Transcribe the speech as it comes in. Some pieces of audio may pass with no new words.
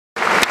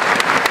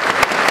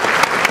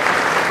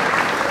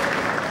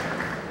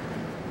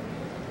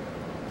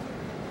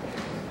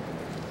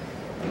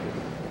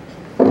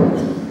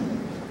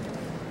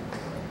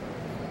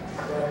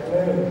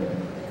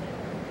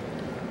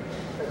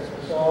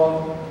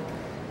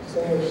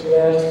distinguished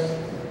guests,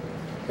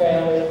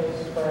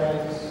 families,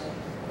 friends,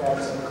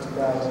 class of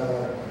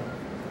 2011.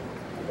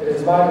 It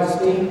is my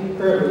distinct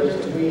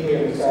privilege to be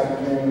here this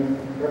afternoon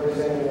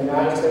representing the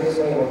United States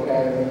Naval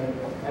Academy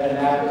at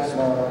Annapolis,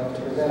 Maryland,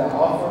 to present an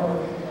offer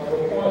of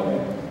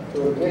appointment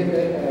to a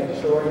gifted and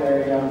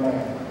extraordinary young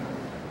man.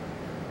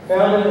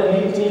 Founded in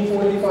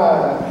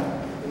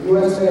 1845, the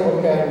U.S. Naval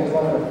Academy is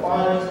one of the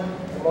finest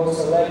and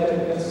most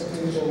selective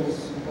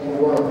institutions in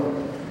the world.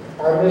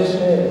 Our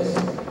mission is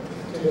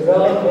to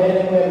develop men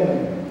and women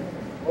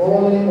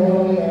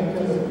morally, and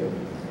physically,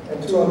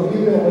 and to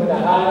imbue them with the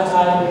highest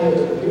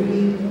ideas of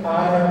duty,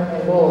 honor,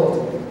 and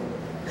loyalty,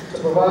 to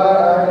provide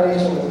our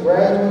nation with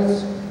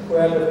graduates who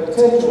have the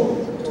potential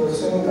to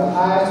assume the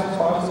highest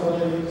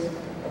responsibilities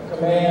of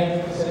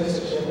command,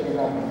 citizenship, and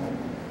government.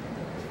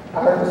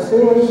 Our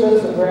distinguished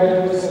list of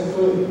graduates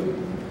include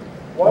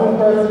 1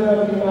 President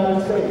of the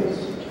United States,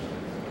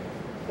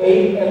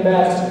 8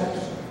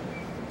 ambassadors,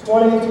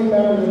 22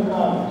 members of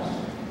Congress,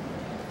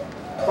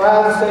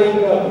 5 state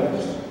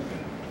governors,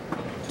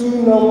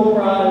 2 Nobel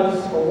Prize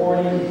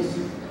awardees,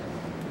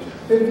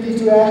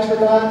 52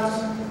 astronauts,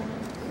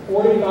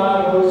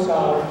 45 Rhodes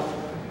Scholars,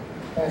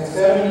 and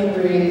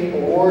 73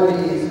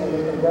 awardees of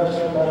the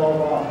Congressional Medal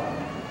of Honor.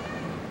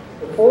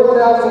 The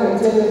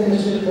 4,010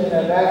 midshipmen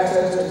have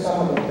access to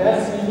some of the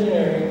best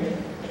engineering,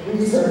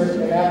 research,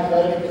 and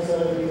athletic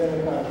facilities in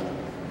the country.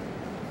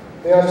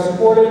 They are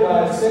supported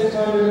by a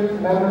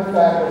 600-member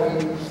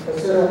faculty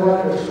considered one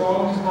of the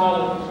strongest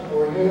college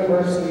or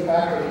university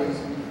faculties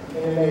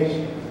in the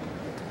nation.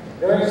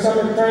 During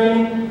summer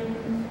training,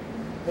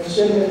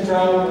 midshipmen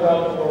travel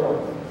throughout the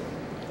world.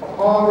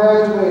 Upon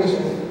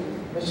graduation,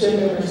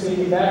 midshipmen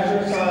receive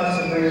Bachelor of Science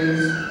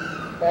degrees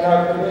and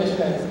are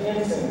commissioned as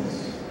ensigns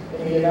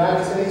in the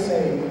United States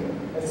Navy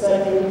and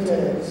second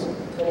lieutenants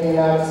in the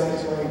United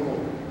States Marine Corps.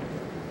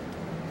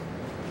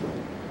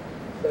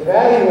 The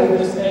value of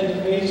this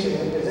education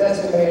is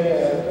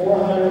estimated at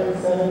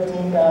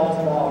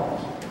 $417,000.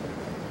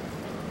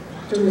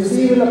 To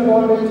receive an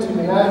appointment to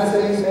the United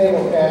States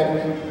Naval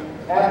Academy,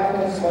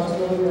 applicants must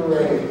go through a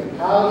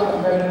highly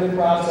competitive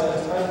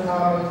process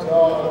uncommon to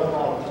all other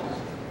colleges.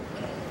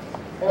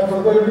 And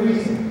for good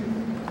reason.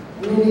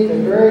 We need the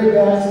very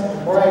best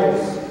and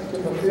brightest to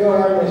fulfill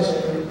our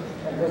mission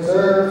and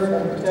preserve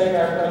and protect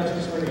our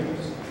country's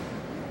freedoms.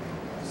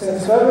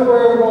 Since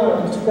February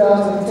 1,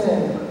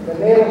 2010, the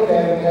Naval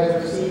Academy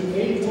has received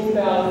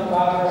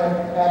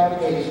 18,500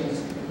 applications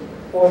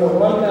for the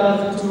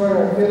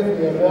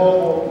 1,250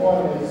 available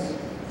appointments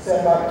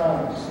set by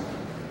Congress.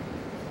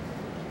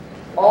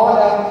 All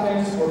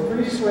applicants were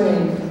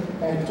pre-screened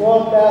and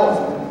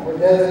 12,000 were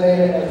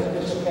designated as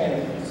official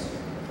candidates.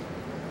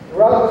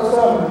 Throughout the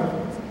summer,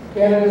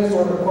 candidates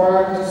were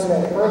required to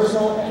submit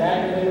personal and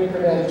academic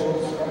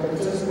credentials and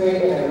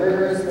participate in a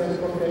rigorous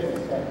physical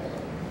fitness test.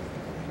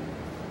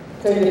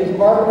 Take a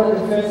Department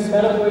of Defense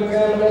medical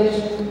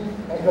examination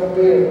and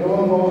complete a blue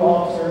and gold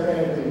officer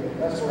interview.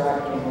 That's where I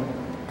came from.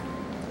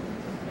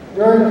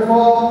 During the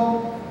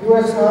fall,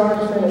 U.S.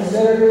 congressmen and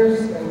senators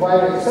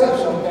invited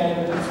exceptional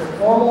candidates for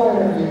formal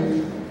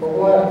interviews for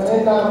one of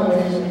 10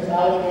 nominations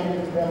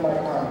allocated to them by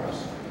Congress.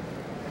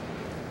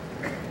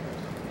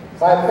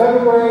 By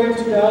February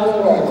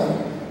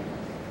 2011,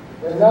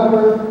 the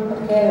number of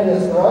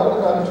candidates throughout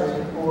the country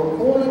who were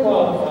fully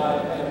qualified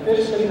and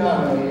officially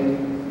nominated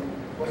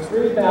was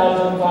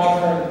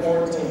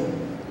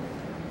 3,514.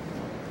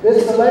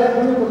 This select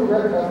group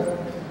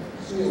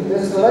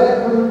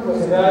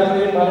was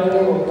evaluated by the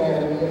Naval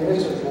Academy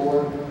Admissions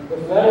Board,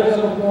 with letters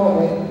of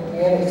appointment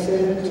being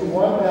extended to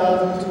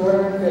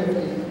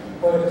 1,250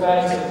 for the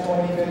class of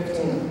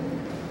 2015.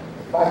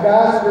 By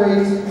God's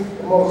grace,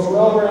 the most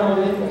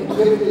well-rounded and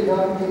gifted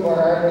young people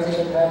our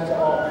nation has to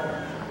offer.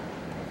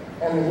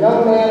 And the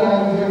young man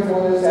I'm here for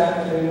this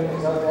afternoon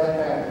is of that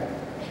family.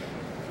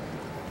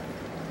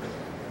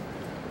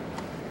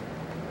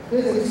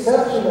 His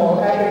exceptional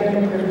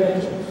academic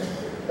credentials,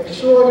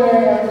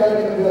 extraordinary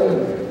athletic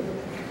ability,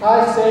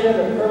 high standard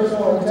of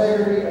personal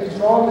integrity, and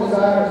strong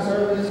desire to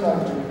serve his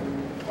country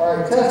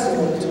are a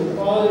testament to the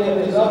quality of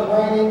his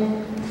upbringing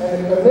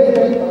and the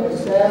commitment of the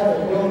staff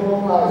at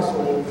Hillsborough High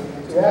School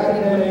to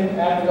academic,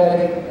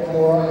 athletic, and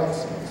moral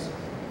excellence.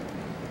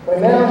 But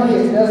now he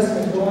is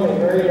destined to join a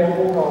very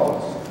noble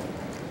cause.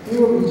 He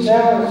will be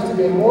challenged to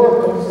get more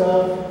of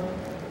himself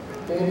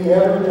than he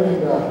ever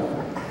dreamed of.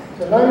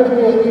 To learn to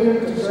be a leader,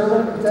 to serve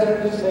and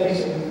protect this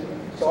nation,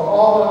 so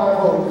all our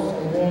hopes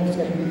and dreams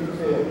can be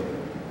fulfilled.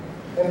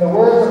 In the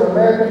words of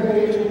American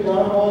patriot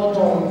John Paul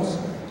Jones,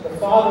 the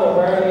father of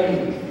our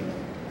Navy,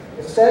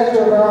 the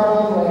stature of our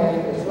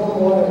homeland is no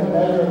more than a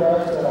measure of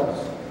ourselves.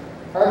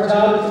 Our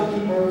job is to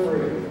keep her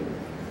free.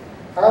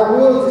 Our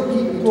will is to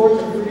keep the torch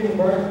of freedom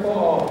burning for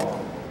all.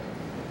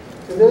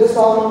 To this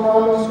solemn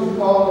promise, we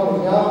call on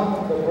the young,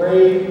 the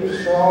brave, the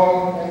strong,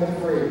 and the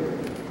free.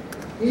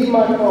 Heed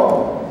my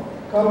call.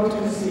 Come to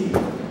the sea,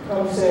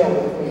 come sail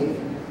with me.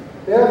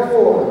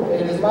 Therefore,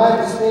 it is my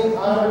distinct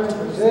honor to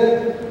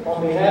present,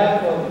 on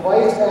behalf of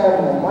Vice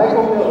Admiral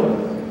Michael Miller,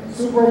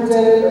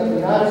 Superintendent of the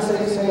United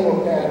States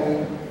Naval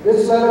Academy,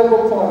 this letter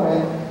of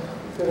appointment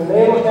to the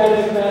Naval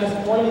Academy Class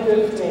of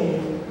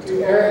 2015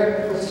 to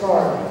Eric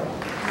Piscardi.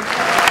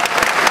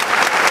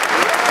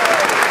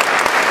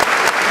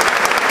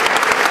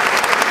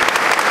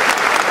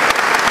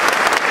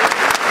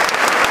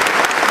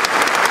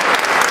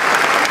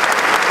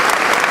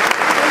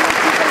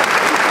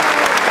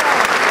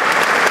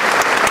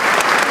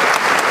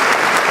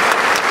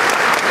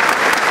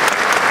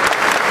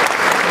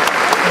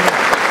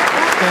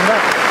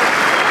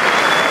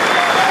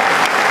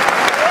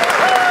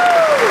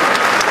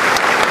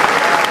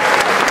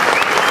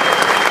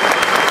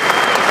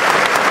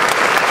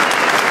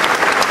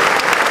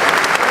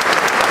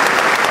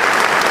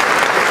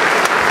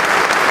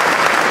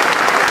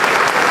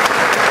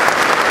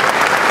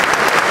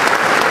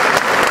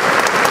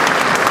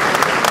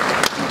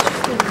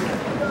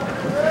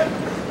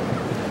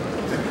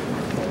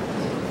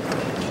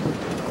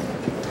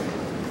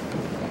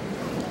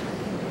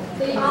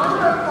 The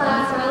honor of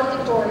class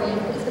valedictorian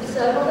is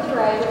bestowed on the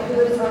graduate who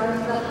has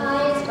earned the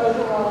highest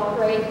overall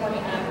grade point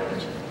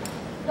average.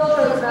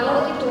 Pilgrim's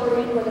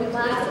valedictorian for the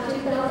class of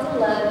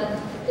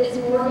 2011 is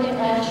Morgan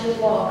Ashley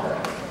Walker.